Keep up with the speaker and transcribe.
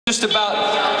just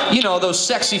about, you know, those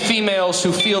sexy females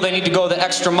who feel they need to go the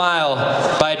extra mile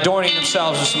by adorning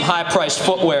themselves with some high-priced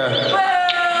footwear.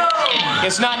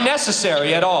 It's not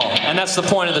necessary at all, and that's the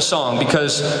point of the song,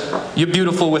 because you're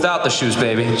beautiful without the shoes,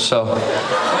 baby. So,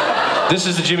 this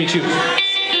is the Jimmy Choo.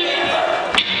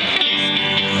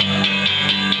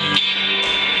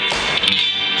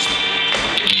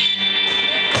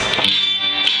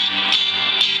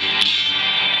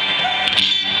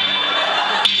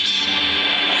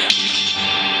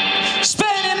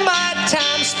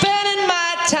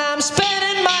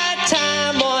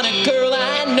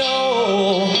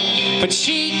 But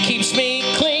she keeps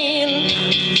me clean.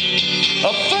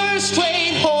 A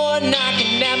first-rate whore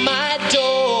knocking at my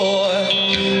door.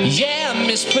 Yeah,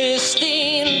 Miss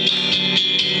Pristine.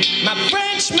 My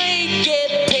French maid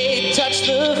get paid, touch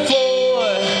the floor,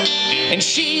 and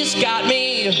she's got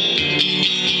me.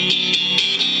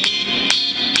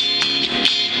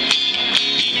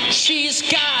 She's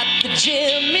got the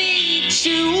Jimmy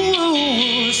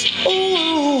Choos.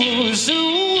 Oohs,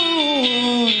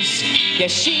 oohs. Yeah,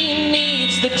 she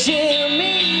needs the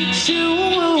Jimmy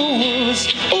Choos.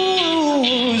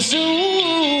 Oohs,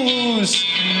 oohs.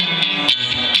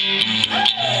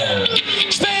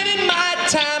 Spending my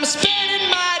time, spending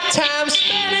my time,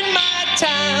 spending my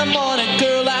time on a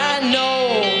girl I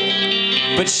know.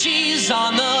 But she's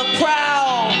on the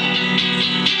prowl.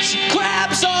 She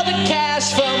grabs all the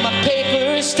cash from my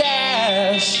paper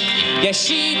stash. Yeah,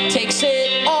 she takes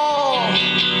it all.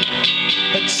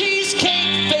 But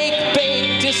cheesecake, fake,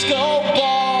 bake, disco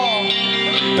ball.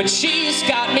 But she's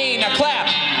got me. Now clap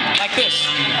like this.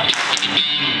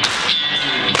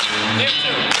 There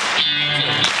too.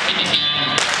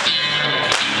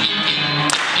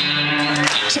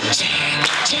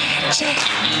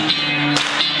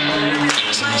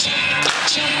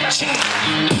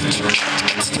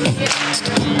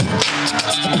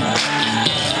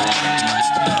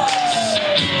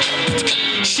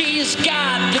 She's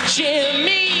got the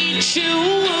Jimmy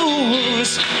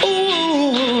Choos.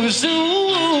 Oohs,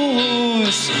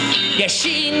 oohs. Yeah,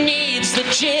 she needs the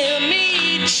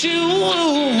Jimmy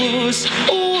Choos.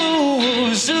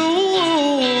 Oohs,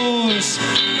 oohs.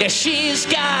 Yeah, she's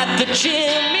got the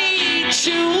Jimmy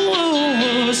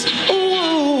Choos.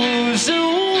 Oohs,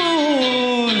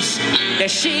 oohs. Yeah,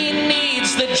 she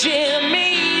needs the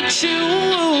Jimmy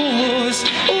Choos.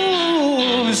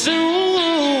 Oohs, oohs.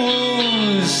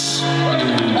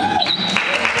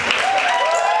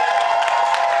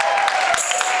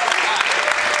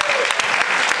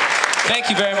 Thank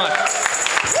you very much.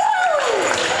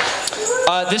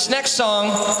 This next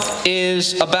song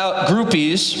is about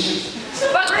groupies,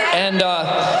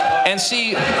 and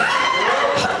see,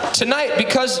 tonight,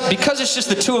 because it's just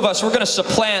the two of us, we're going to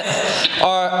supplant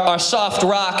our soft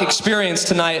rock experience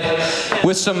tonight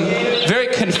with some very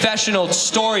confessional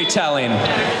storytelling.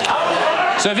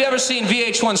 So if you've ever seen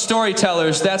VH1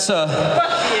 Storytellers, that's a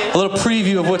little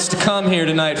preview of what's to come here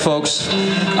tonight, folks.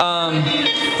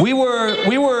 We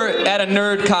were at a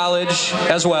nerd college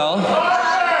as well.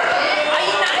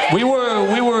 We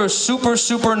were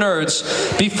super nerds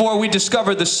before we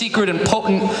discovered the secret and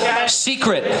potent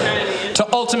secret to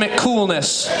ultimate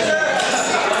coolness.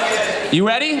 You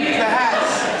ready?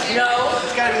 No.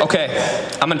 Okay,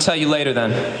 I'm gonna tell you later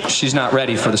then. She's not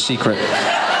ready for the secret.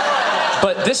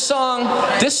 But this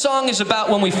song is about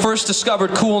when we first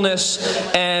discovered coolness,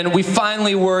 and we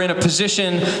finally were in a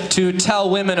position to tell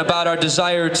women about our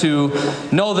desire to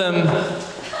know them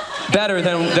better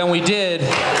than we did.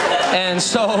 And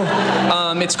so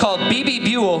it's called Bebe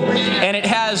Buell, and it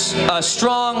has a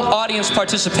strong audience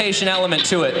participation element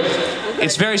to it.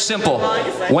 It's very simple.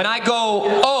 When I go,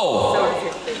 oh,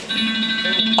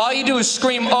 all you do is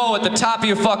scream oh at the top of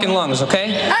your fucking lungs,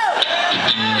 okay?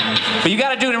 But you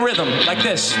gotta do it in rhythm, like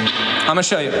this. I'm gonna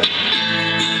show you.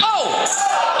 Oh!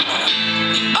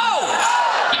 Oh!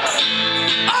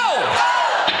 Oh!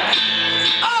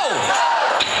 Oh!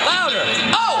 Louder!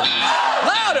 Oh!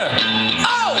 Louder!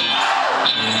 Oh!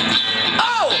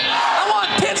 Oh! I want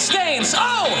pit stains!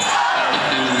 Oh!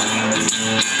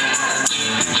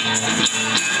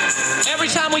 Every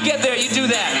time we get there, you do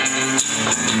that.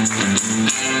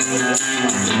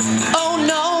 Oh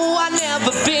no, I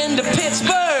never been to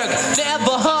Pittsburgh.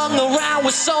 Never hung around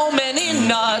with so many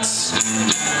nuts.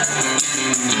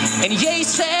 And Ye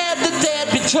said that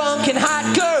there'd be drunk and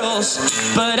hot girls,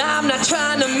 but I'm not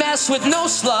trying to mess with no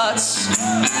sluts.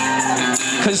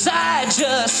 Cause I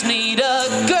just need a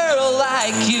girl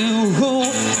like you who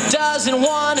doesn't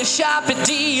want to shop at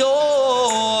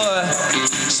Dior.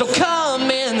 So come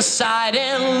inside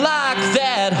and lock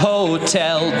that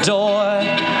hotel door.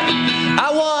 I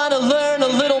want to learn a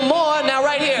little more. Now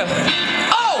right here.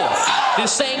 Oh!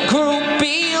 This ain't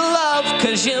groupie love,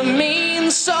 'cause you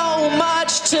mean so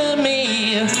much to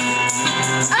me.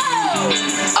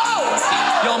 Oh,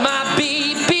 you're my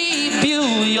Bebe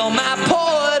Buell, you're my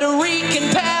Puerto Rican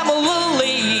Pamela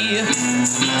Lee.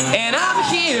 And I'm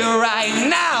here right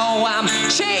now, I'm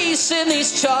chasing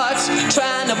these charts,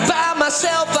 trying to buy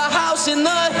myself a house in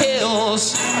the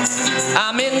hills.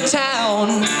 I'm in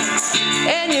town,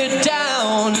 and you're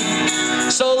down,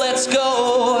 so let's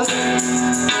go.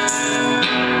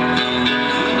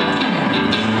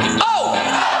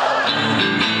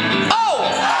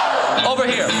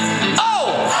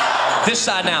 This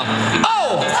side now.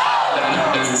 Oh!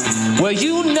 Well,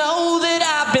 you know that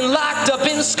I've been locked up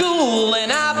in school,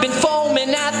 and I've been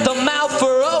foaming at the mouth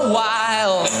for a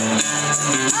while.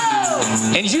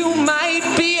 And you might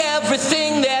be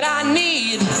everything that I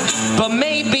need, but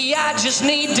maybe I just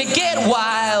need to get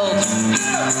wild.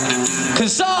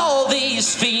 'Cause all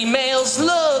these females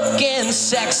looking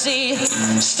sexy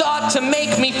start to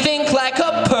make me think like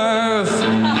a perv.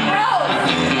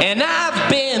 And I've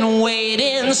been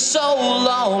waiting so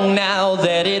long now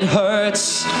that it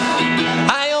hurts.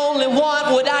 I only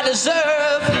want what I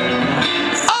deserve.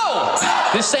 Oh,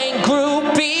 this ain't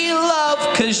groupie love,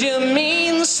 'cause you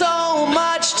mean so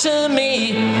much to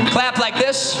me. Clap like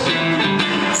this.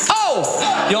 Oh,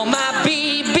 you're my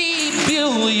Bebe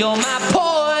Buell, you're my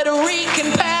Puerto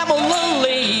Rican Pamela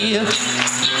Lee.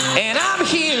 And I'm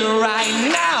here right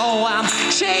now, I'm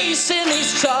chasing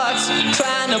these charts,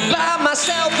 trying to buy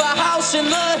myself a house in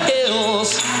the hills.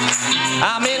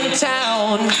 I'm in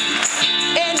town,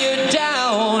 and you're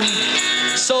down,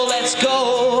 so let's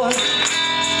go.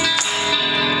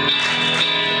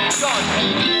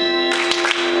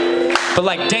 But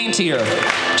like daintier,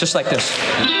 just like this.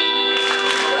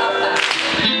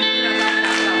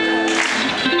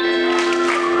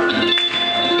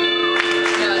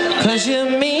 'Cause you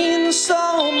mean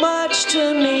so much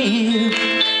to me.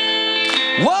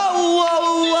 Whoa, whoa,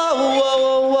 whoa,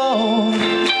 whoa, whoa.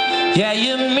 Yeah,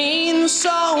 you mean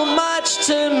so much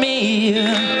to me.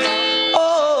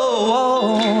 Oh,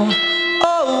 oh,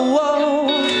 oh, oh,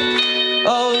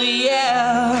 oh,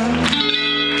 yeah.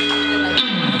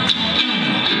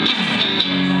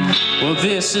 Well,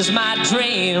 this is my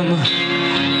dream.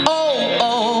 Oh,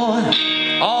 oh,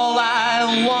 all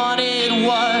I wanted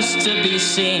was to be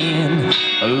seen.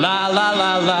 La, la,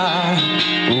 la, la.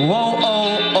 Whoa,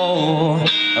 oh, oh.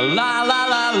 La, la,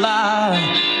 la, la.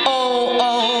 Oh,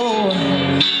 oh.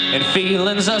 And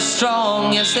feelings are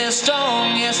strong. Yes, they're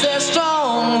strong. Yes, they're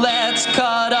strong. Let's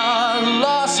cut our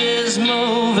losses,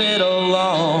 move it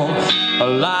along.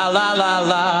 La, la, la,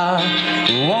 la.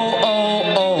 Whoa,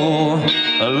 oh, oh.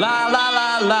 La, la,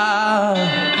 la, la.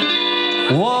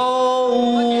 Whoa,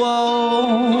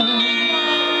 whoa.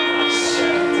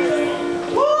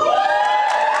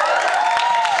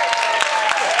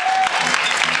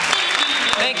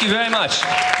 Thank you very much.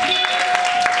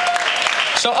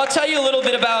 So I'll tell you a little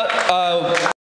bit about